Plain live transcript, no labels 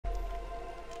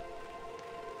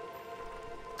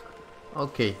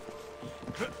Okay,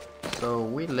 so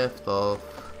we left off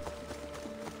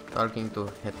talking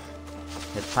to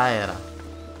Hetaira.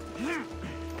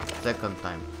 Second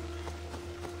time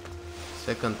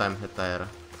Hetaira.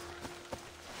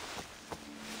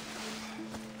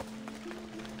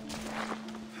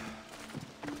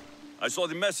 I saw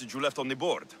the message you left on the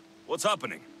board. What's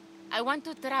happening? I want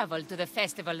to travel to the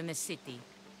festival in the city.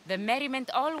 The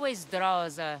merriment always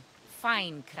draws a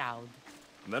fine crowd.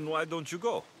 Then why don't you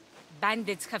go?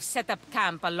 Bandits have set up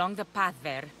camp along the path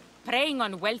there, preying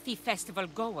on wealthy festival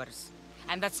goers.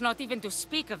 And that's not even to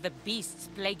speak of the beasts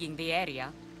plaguing the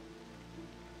area.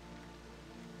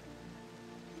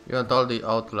 You want all the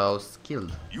outlaws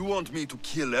killed? You want me to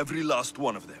kill every last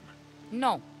one of them?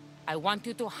 No, I want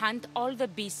you to hunt all the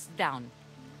beasts down.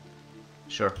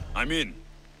 Sure. I'm in.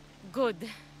 Good.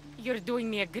 You're doing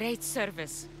me a great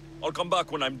service. I'll come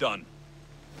back when I'm done.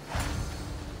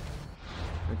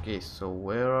 Okay, so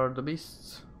where are the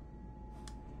beasts?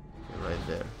 Okay, right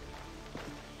there.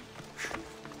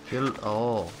 Kill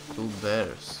all 2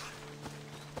 bears.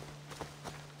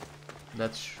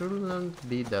 That shouldn't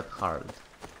be that hard.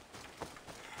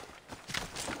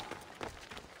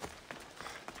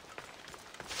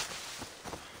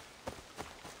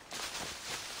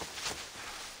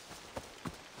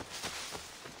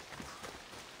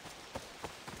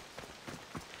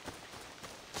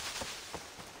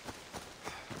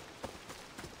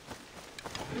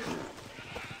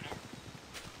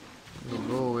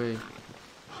 Go away.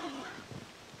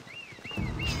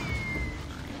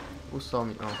 Who saw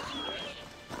me? Oh.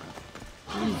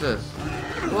 Jesus.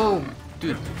 Whoa,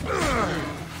 dude.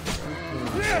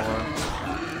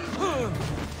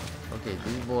 Okay,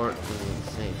 this board is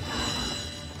insane.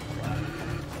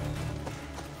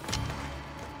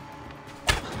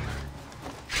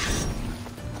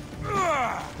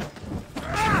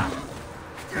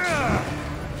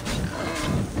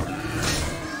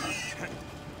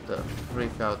 The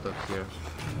freak out of here.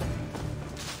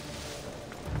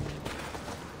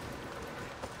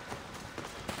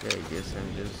 Okay, I guess I'm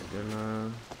just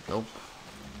gonna... Nope.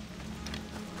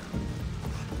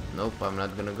 Nope, I'm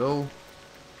not gonna go.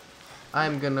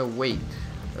 I'm gonna wait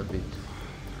a bit.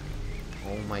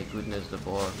 Oh my goodness, the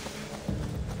board.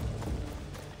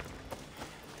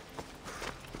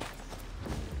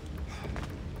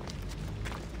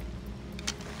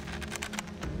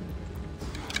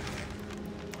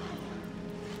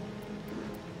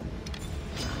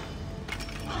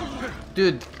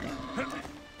 Dude!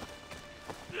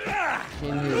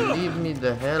 Can you leave me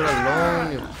the hell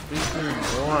alone, you freaking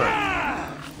board?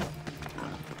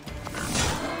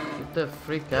 Get the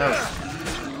freak out.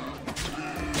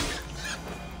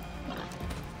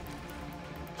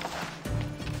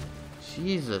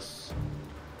 Jesus.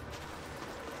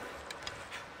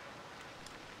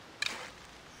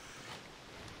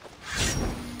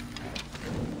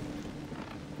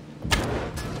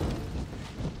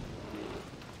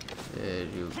 There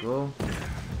you go.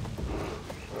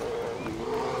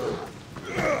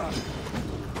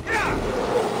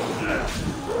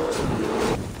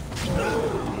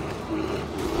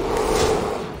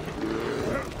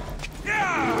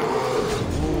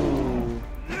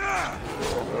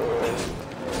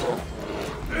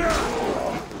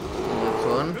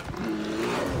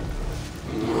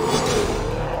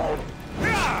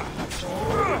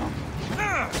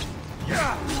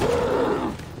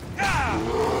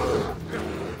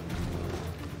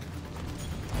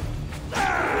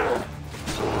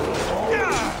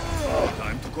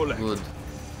 Good.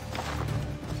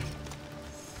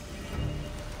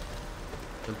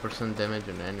 10% damage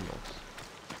on animals.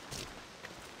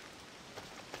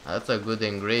 That's a good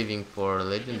engraving for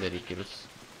legendary kills.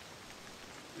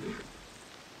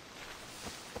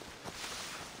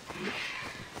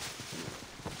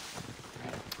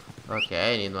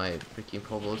 Okay, I need my freaking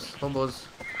hobos. Hobos,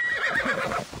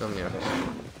 come here.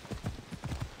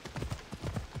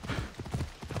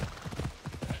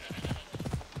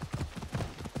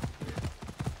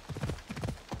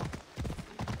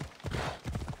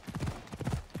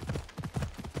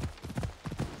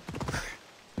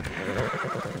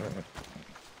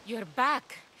 You're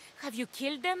back. Have you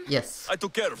killed them? Yes. I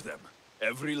took care of them.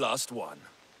 Every last one.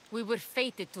 We were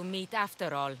fated to meet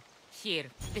after all. Here,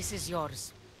 this is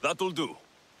yours. That'll do.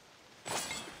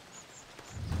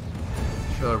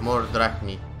 Sure, more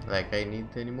drachmi. Like I need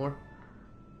any more?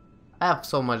 I have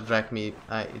so much drachmi.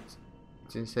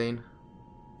 It's insane.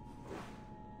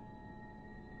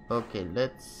 Okay,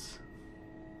 let's...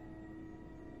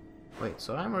 Wait,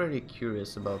 so I'm really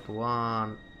curious about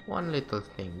one little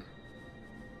thing.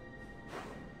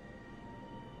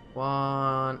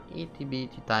 One itty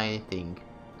bitty tiny thing.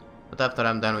 But after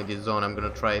I'm done with this zone, I'm gonna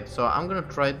try it. So I'm gonna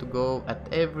try to go at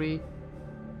every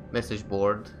message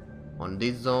board on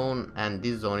this zone and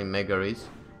this zone in Megaris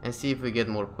and see if we get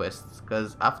more quests.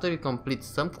 Because after you complete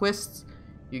some quests,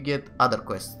 you get other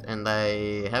quests, and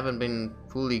I haven't been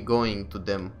fully going to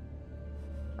them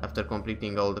after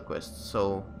completing all the quests.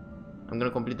 So I'm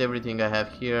gonna complete everything I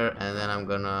have here, and then I'm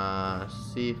gonna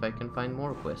see if I can find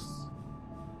more quests.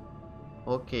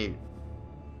 Okay.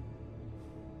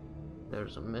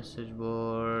 There's a message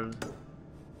board.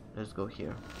 Let's go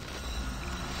here.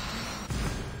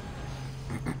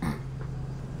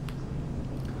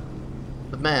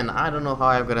 But man, I don't know how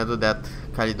I'm gonna do that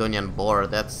Caledonian boar.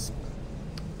 That's...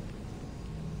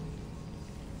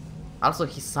 Also,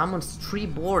 he summons 3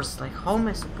 boars. Like, how am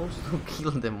I supposed to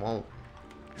kill them all?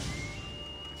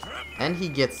 And he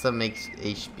gets some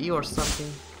HP or something.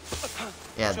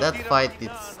 Yeah, that fight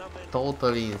is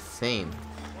totally insane.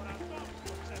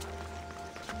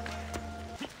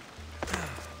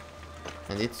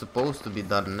 And it's supposed to be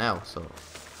done now, so...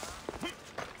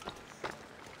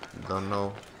 Don't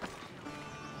know.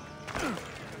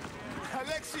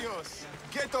 Alexios,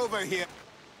 get over here.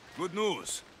 Good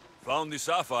news. Found the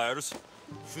sapphires.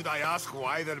 Should I ask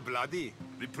why they're bloody?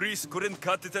 The priests couldn't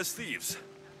cut it as thieves.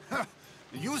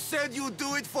 You said you'd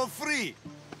do it for free.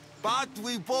 But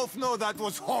we both know that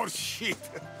was horse shit.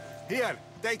 Here,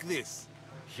 take this.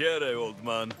 Here, old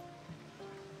man.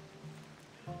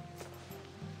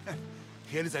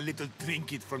 Here's a little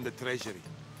trinket from the treasury.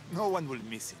 No one will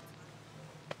miss it.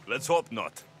 Let's hope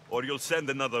not, or you'll send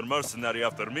another mercenary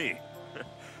after me.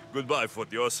 Goodbye,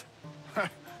 Fotios.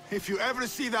 If you ever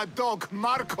see that dog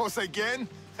Marcos again,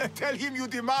 tell him you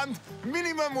demand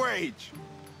minimum wage.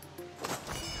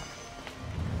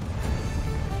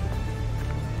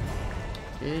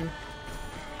 Okay.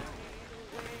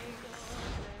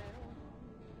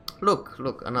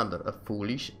 Look, another, a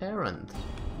foolish errand.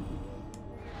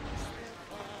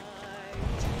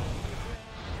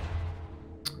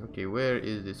 Okay, where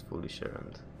is this foolish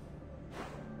errand?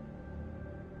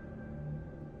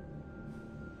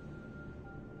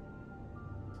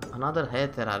 Another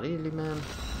hetera, really, man?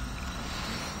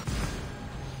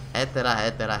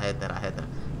 Hetera.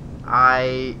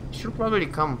 I should probably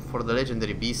come for the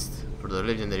legendary beast, for the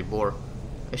legendary boar.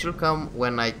 I should come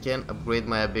when I can upgrade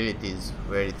my abilities,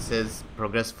 where it says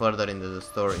progress further into the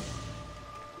story.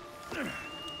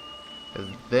 Because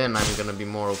then I'm gonna be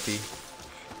more OP.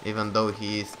 Even though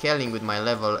he is scaling with my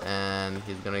level and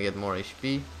he's gonna get more HP,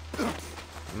 he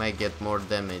might get more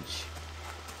damage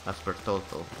as per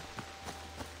total.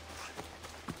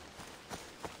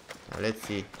 Now let's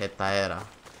see, Hetaera.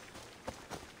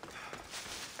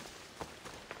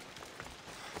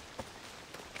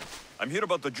 I'm here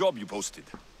about the job you posted.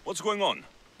 What's going on?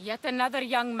 Yet another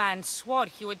young man swore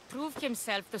he would prove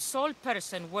himself the sole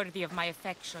person worthy of my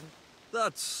affection.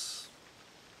 That's...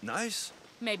 nice.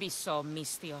 Maybe so,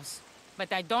 Mistios.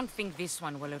 But I don't think this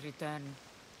one will return.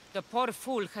 The poor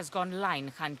fool has gone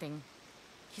line hunting.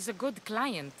 He's a good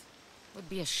client. Would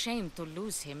be a shame to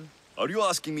lose him. Are you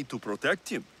asking me to protect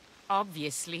him?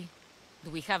 Obviously.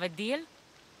 Do we have a deal?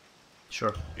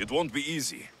 Sure. It won't be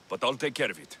easy, but I'll take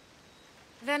care of it.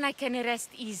 Then I can rest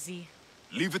easy.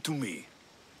 Leave it to me.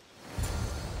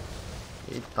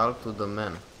 He talked to the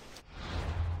man.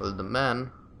 Well, the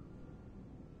man...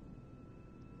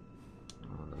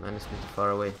 Oh, the man is pretty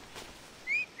far away.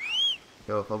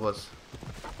 Yo, Phobos.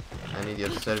 I need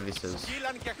your services.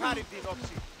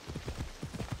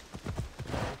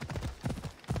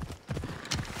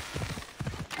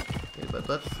 Okay, but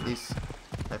what's this?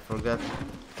 I forgot.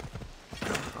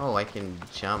 Oh, I can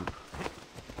jump.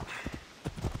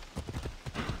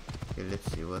 Okay,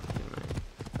 let's see, what can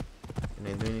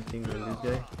I do anything with this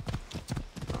guy?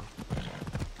 No.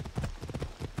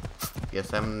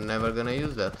 Guess I'm never gonna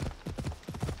use that.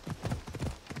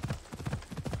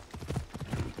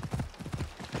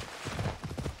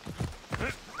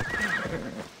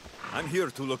 I'm here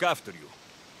to look after you.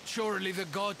 Surely the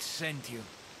gods sent you.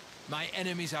 My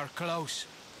enemies are close.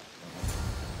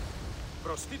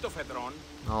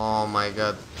 Oh my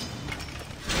god.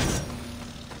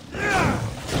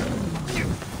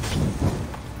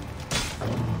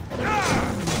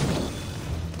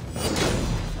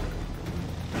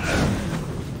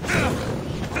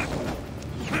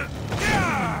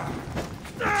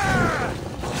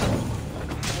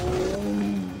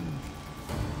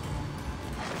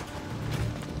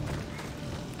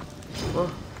 Oh.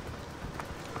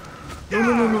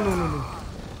 No.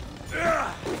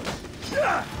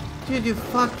 Dude, you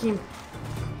fucking...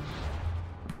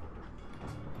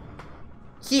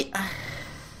 He...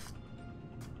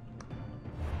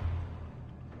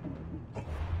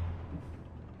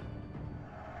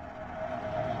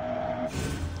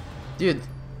 Dude.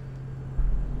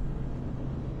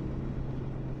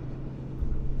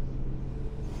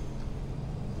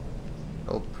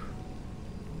 Nope.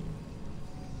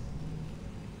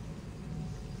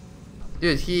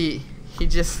 Dude, he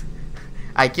just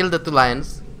I killed the two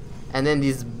lions, and then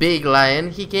this big lion,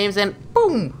 he came and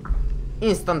boom!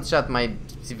 Instant shot my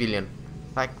civilian.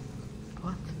 Like,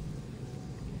 what?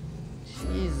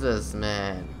 Jesus,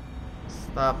 man.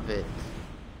 Stop it.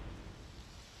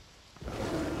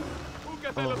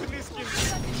 Oh.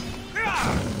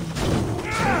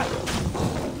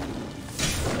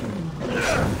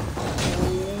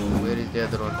 Where is the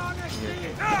other one? Here.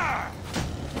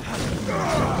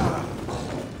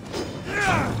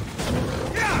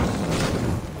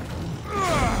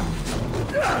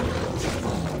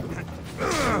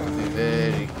 Be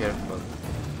very careful.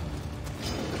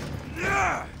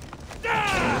 No,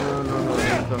 no, no,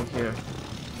 don't come here.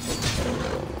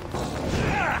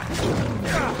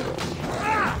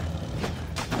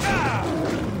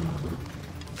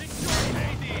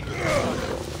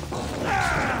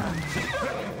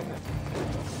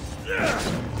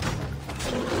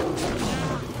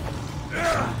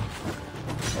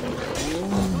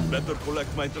 Better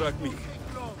collect my drachmi.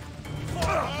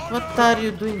 What are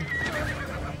you doing?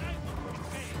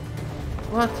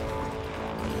 What?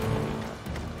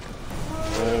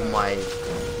 Oh my.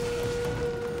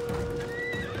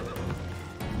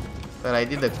 But I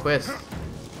did a quest.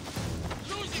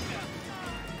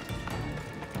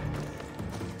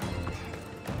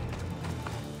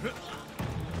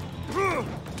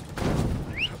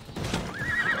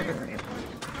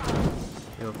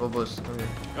 Yo, Phobos, come here.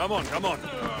 Come on, come on.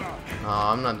 No,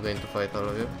 I'm not going to fight all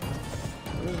of you.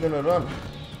 I'm just gonna run.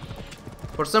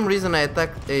 For some reason I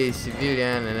attacked a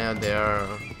civilian and now they're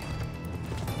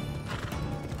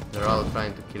all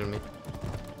trying to kill me.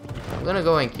 I'm gonna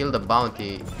go and kill the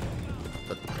bounty,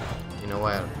 but in a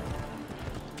while.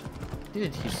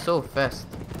 Dude, he's so fast.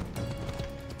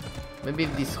 Maybe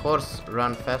if this horse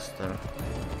ran faster,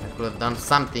 I could have done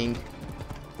something.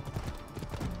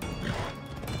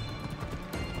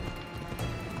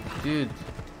 Dude.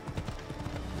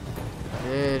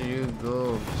 There you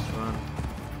go, just run.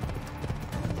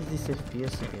 What is this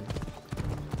FPS again?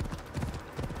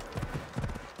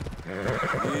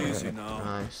 Easy now.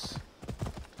 Nice.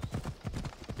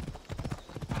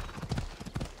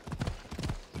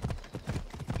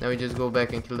 Now we just go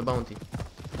back and kill the bounty.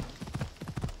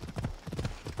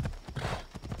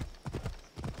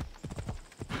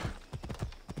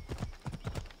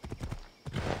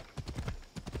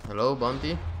 Hello,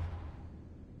 bounty?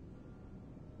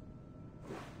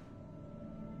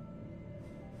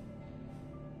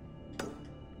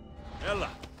 Ella.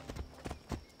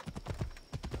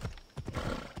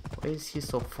 Why is he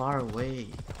so far away?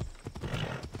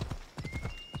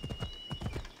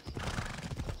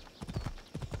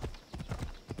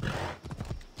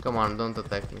 Come on, don't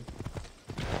attack me.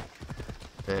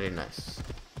 Very nice.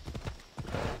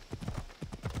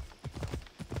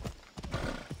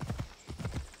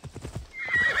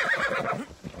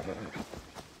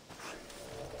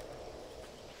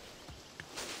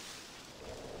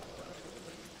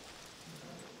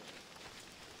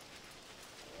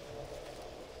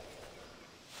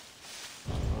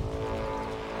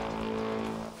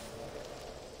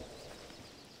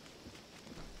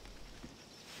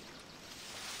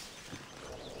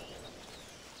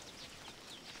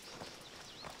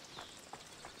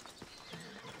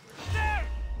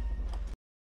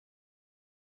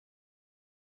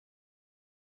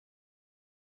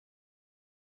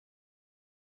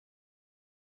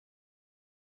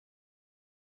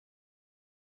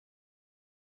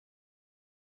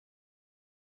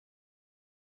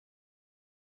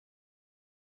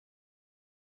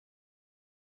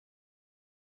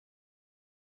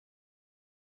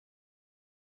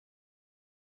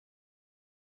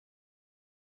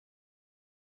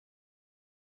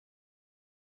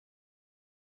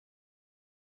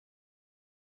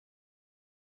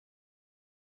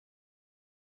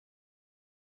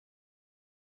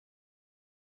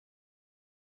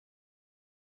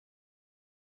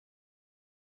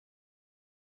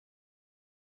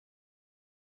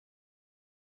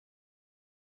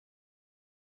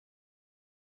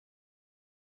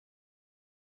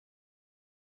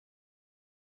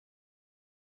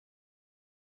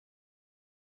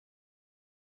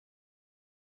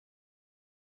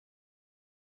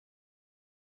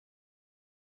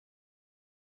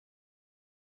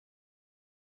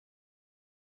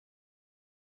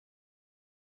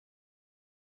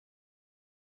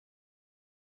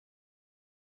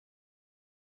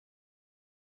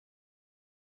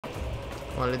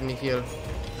 Come on, let me heal.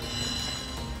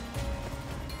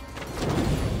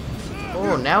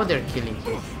 Oh, now they're killing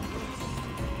him.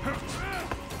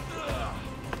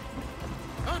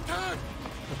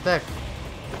 Attack.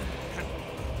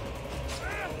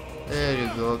 There you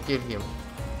go, kill him.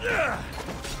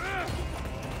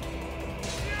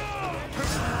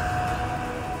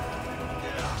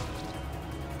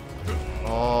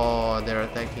 Oh, they're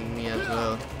attacking me as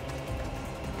well.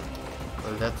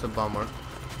 Well, that's a bummer.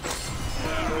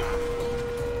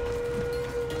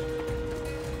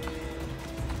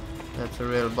 That's a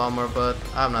real bummer, but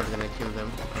I'm not gonna kill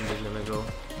them. I'm just gonna go.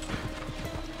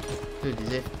 Dude,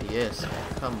 these FPS,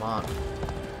 man, come on.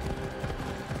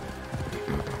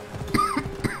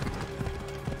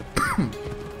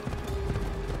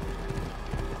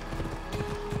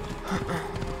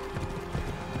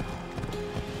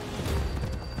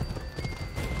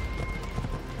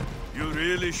 You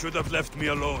really should have left me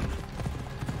alone.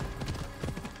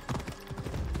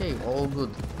 Hey, all good.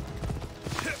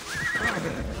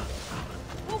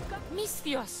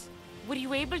 Misthios, were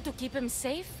you able to keep him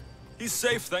safe? He's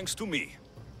safe thanks to me.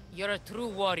 You're a true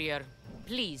warrior.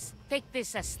 Please, take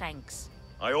this as thanks.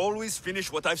 I always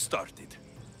finish what I've started.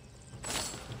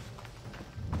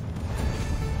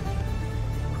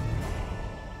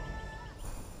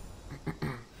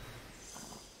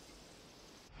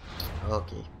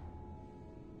 Okay.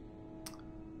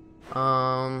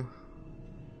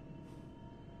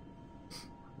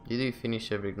 Did we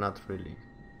finish every?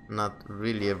 Not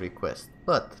really every quest,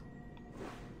 but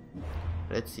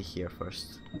let's see here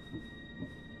first.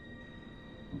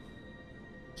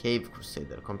 Cave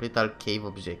Crusader, complete all cave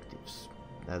objectives.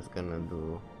 That's gonna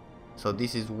do. So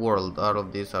this is world. All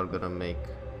of these are gonna make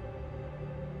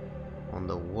on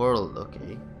the world.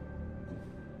 Okay.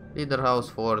 Leader House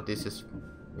 4. This is,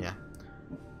 yeah.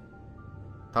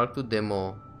 Talk to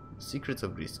demo. Secrets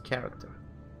of Greece character.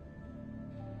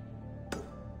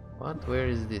 What? Where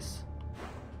is this?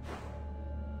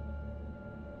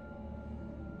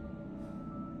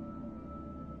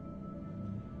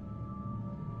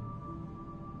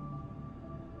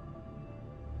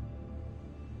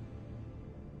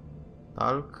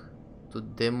 Talk to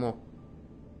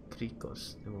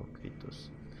Democritus.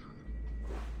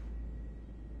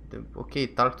 Okay,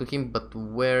 talk to him, but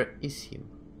where is him?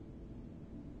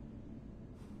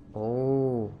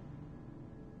 Oh.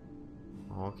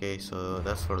 Okay, so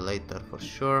that's for later for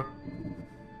sure.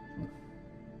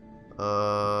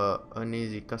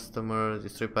 Uneasy customer,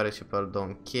 destroy pirate ship,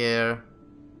 don't care.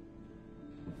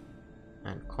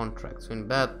 And contracts, win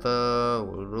battle,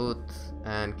 will root,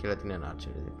 and kill Athenian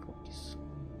archery, focus.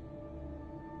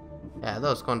 Yeah,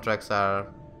 those contracts are,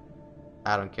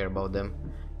 I don't care about them.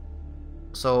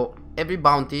 So every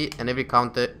bounty and every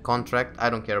contract, I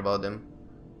don't care about them.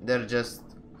 They're just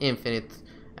infinite,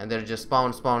 and they're just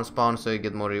spawn, so you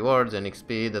get more rewards and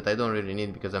XP that I don't really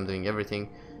need because I'm doing everything.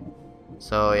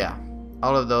 So yeah,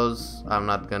 all of those, I'm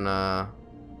not gonna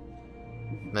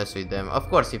mess with them. Of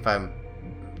course, if I'm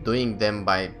doing them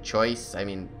by choice, I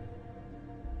mean,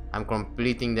 I'm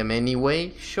completing them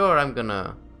anyway, sure, I'm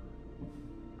gonna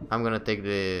take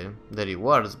the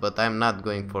rewards, but I'm not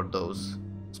going for those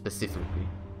specifically.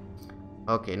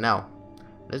 Okay, now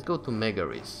let's go to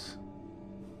Megaris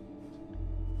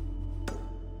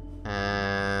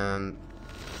and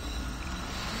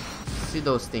see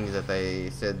those things that I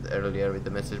said earlier with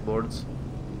the message boards.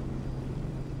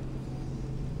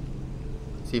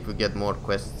 See if we get more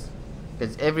quests,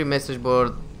 because every message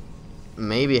board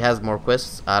maybe has more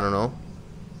quests, I don't know.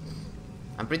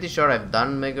 I'm pretty sure I've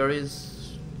done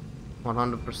Megaris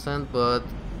 100%, but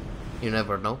you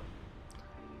never know.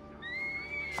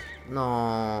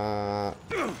 No.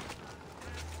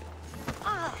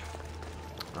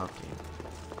 Okay.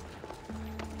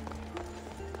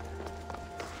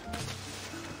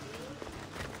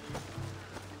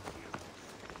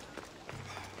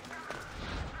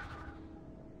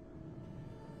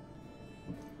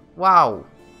 Wow,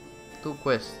 2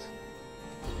 quests.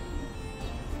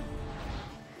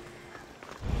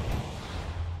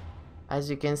 As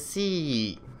you can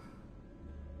see.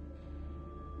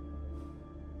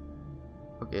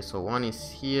 Okay, so one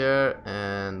is here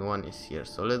and one is here.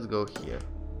 So let's go here.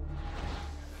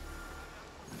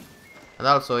 And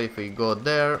also if we go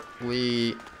there,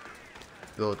 we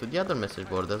go to the other message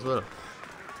board as well.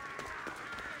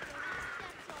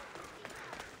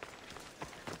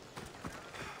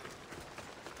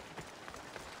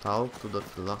 Talk to the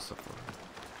philosopher.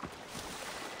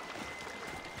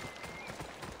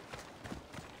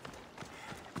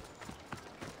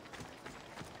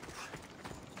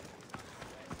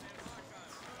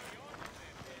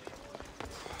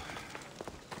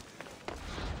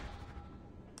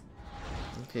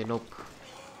 Okay, nope.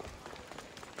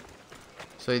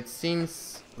 So it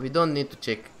seems we don't need to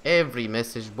check every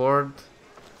message board.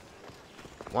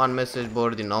 One message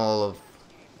board in all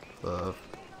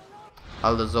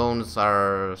the zones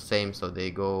are same, so they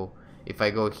go. If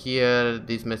I go here,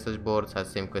 this message board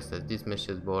has same quest as this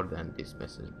message board and this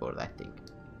message board, I think.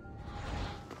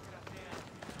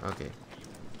 Okay.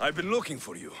 I've been looking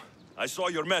for you. I saw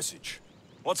your message.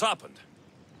 What's happened?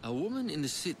 A woman in the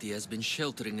city has been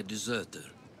sheltering a deserter.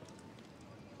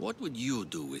 What would you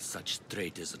do with such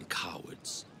traitors and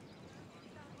cowards?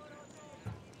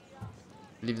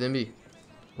 Leave them be.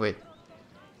 Wait.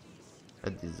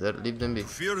 A desert? Leave them be. To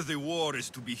fear the war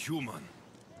is to be human.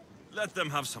 Let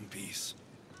them have some peace.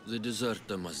 The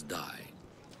deserter must die.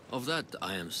 Of that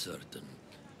I am certain.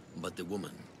 But the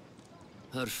woman,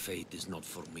 her fate is not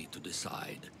for me to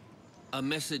decide. A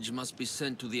message must be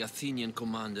sent to the Athenian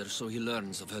commander so he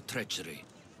learns of her treachery.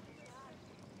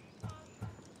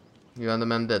 You want the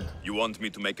man dead? You want me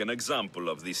to make an example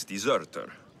of this deserter?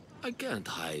 I can't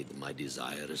hide my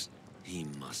desires. He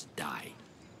must die.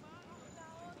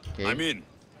 Okay. I'm in.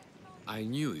 I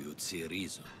knew you'd see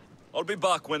reason. I'll be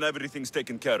back when everything's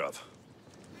taken care of.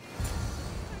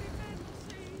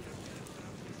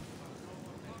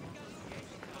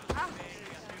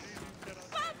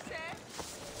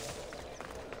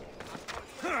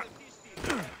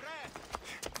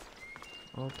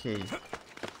 Okay.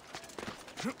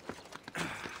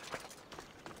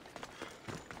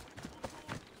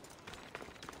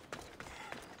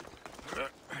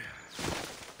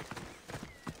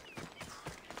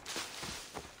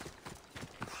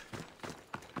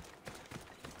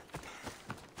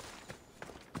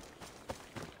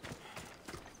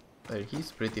 Well,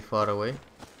 he's pretty far away.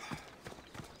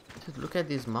 Dude, look at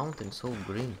this mountain, so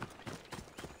green.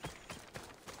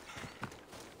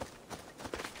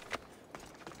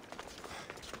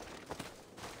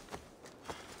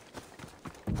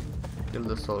 Kill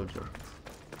the soldier.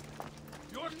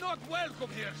 You're not welcome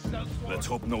here, Sellsworth. Let's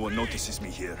hope no one notices me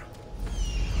here.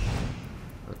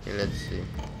 Okay, let's see.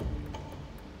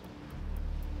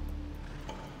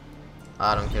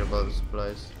 I don't care about the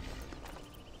supplies.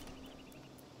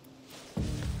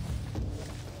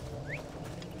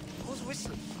 Who's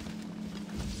whistling?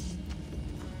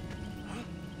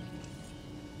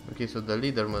 Okay, so the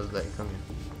leader must die. Come here.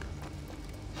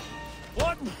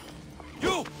 What?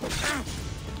 You!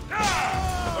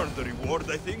 Earned the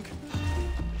reward, I think.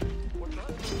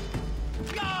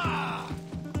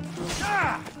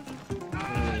 I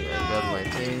got my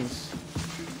things.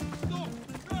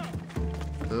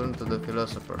 Turn to the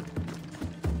philosopher.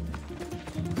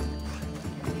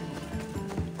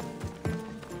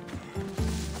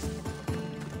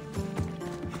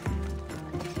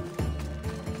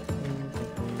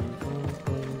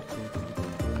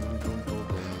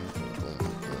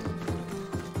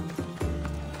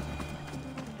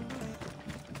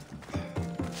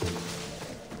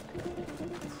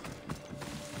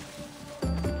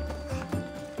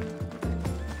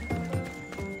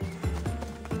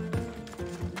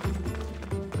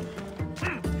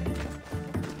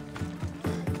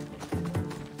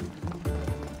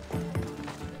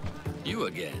 You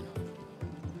again.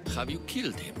 Have you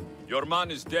killed him? Your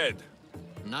man is dead.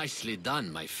 Nicely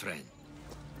done, my friend.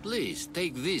 Please,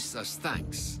 take this as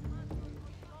thanks.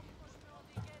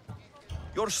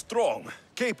 You're strong,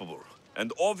 capable,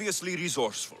 and obviously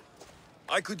resourceful.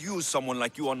 I could use someone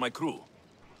like you on my crew.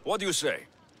 What do you say?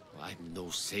 I'm no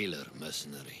sailor,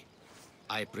 mercenary.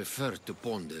 I prefer to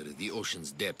ponder the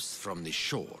ocean's depths from the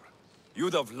shore.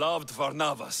 You'd have loved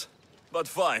Varnavas, but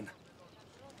fine.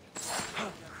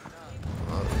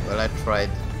 Well, I tried.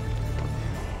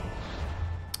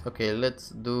 Okay, let's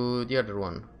do the other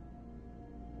one.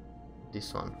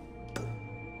 This one.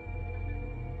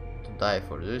 To die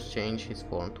for this change his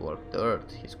form to walk the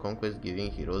earth, his conquest giving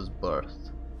heroes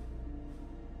birth.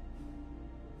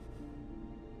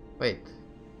 Wait.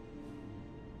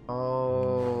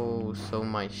 Oh, so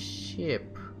my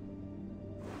ship.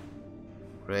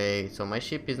 Great. So my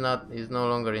ship is no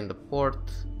longer in the port.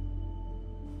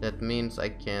 That means I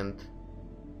can't.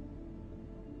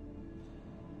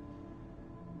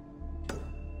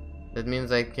 That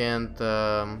means I can't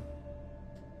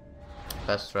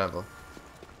fast travel.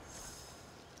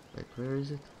 Wait, where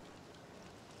is it?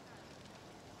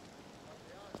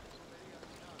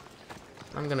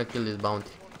 I'm gonna kill this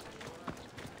bounty.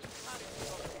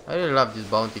 I really love these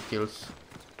bounty kills.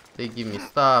 They give me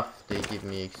stuff, they give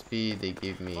me XP, they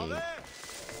give me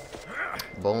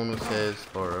bonuses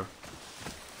for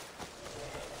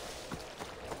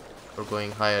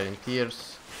going higher in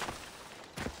tiers.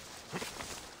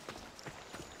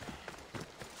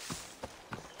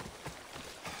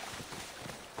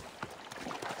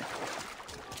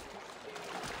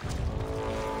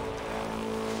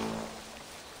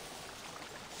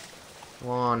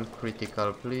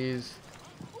 non-critical, please.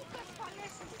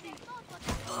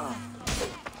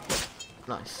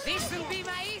 Nice. This will be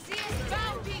my easiest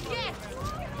bounty yet!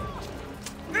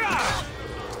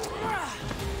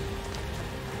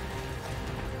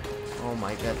 Oh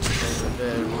my god, he's over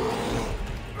there.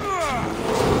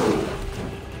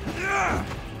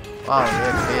 Wow,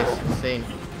 that is insane.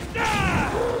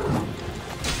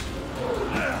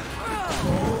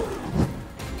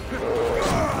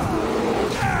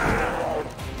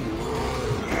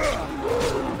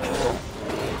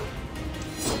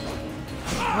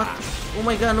 What? Oh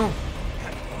my god, no!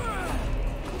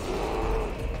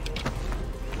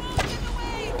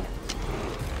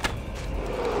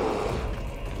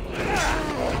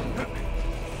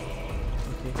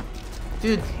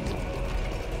 Dude!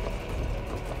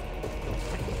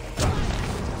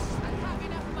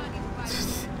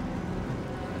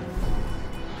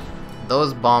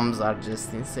 Those bombs are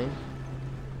just insane.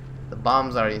 The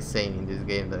bombs are insane in this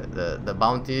game. The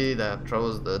bounty that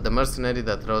throws the mercenary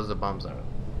that throws the bombs are...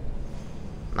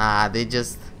 Nah, they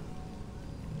just...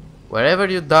 Wherever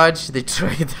you dodge, they throw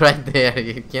it right there.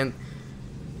 You can't...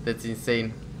 That's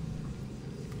insane.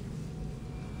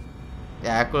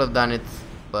 Yeah, I could have done it,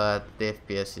 but the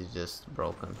FPS is just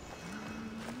broken.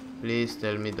 Please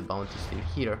tell me the bounty is still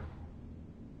here.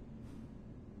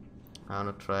 I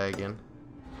wanna try again.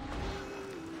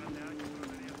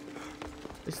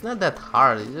 It's not that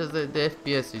hard, it's just the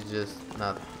FPS is just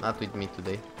not with me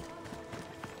today.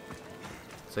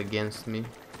 It's against me.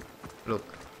 Look.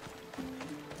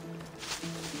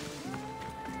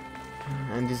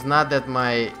 And it's not that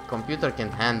my computer can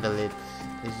handle it,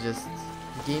 it's just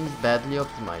the game is badly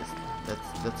optimized.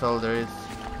 That's all there is.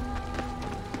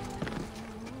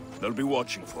 They'll be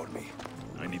watching for me.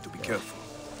 I need to be careful.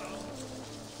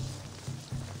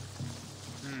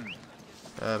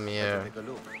 Come here. Take a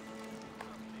look.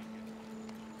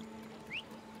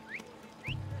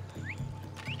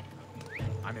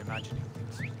 I'm imagining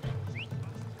things.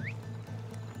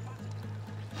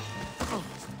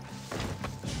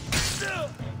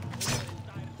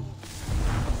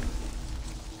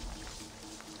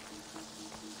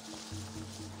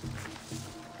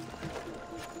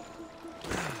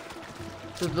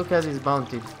 Dude, look at his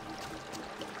bounty.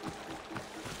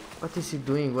 What is he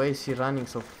doing? Why is he running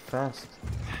so fast?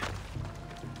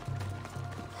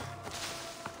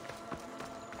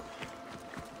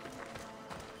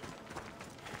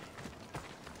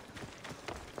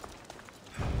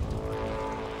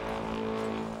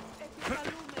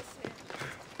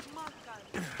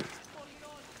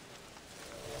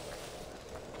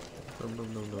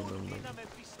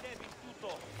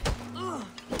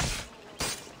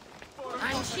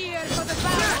 I'm here for the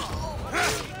battle!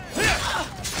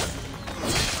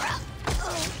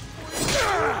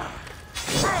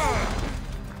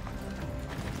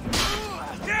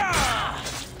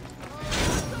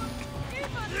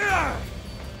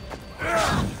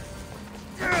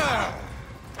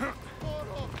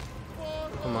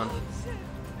 Come on.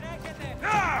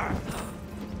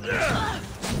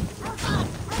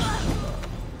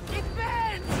 It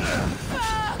bends!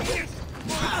 Fuck!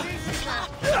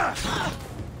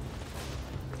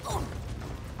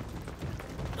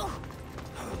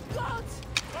 Gods!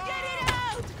 Get it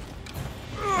out!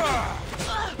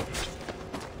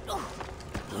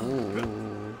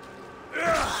 Ooh.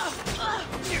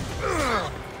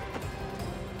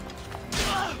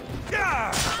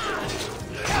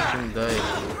 Fucking die.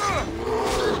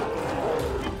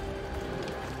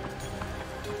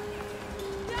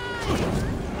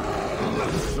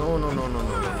 No, no, no, no, no,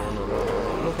 no, no, no, no.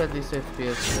 Look at this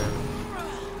FPS, man.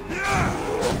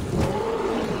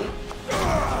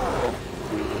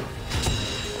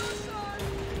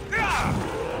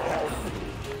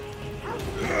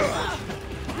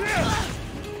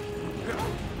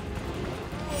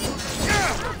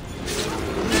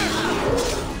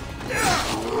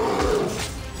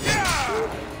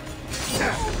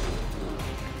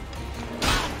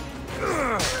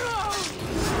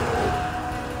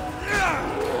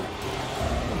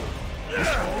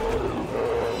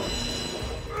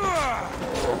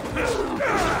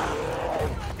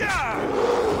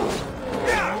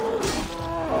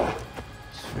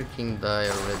 Freaking die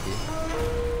already.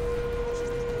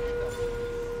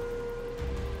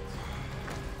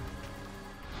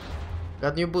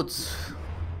 Got new boots.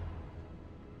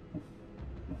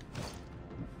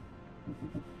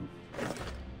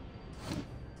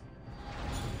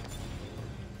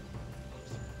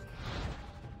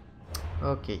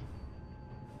 Okay.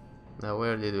 Now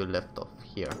where did we left off?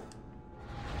 Here.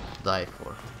 Die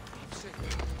for.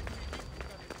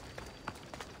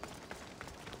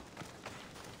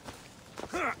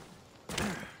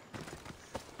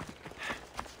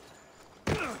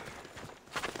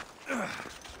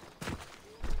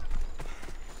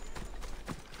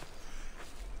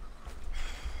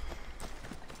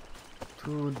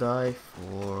 to die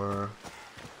for?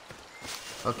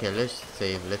 Okay, let's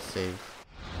save, let's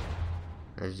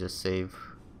just save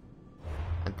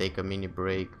and take a mini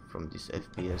break from this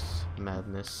FPS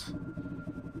madness.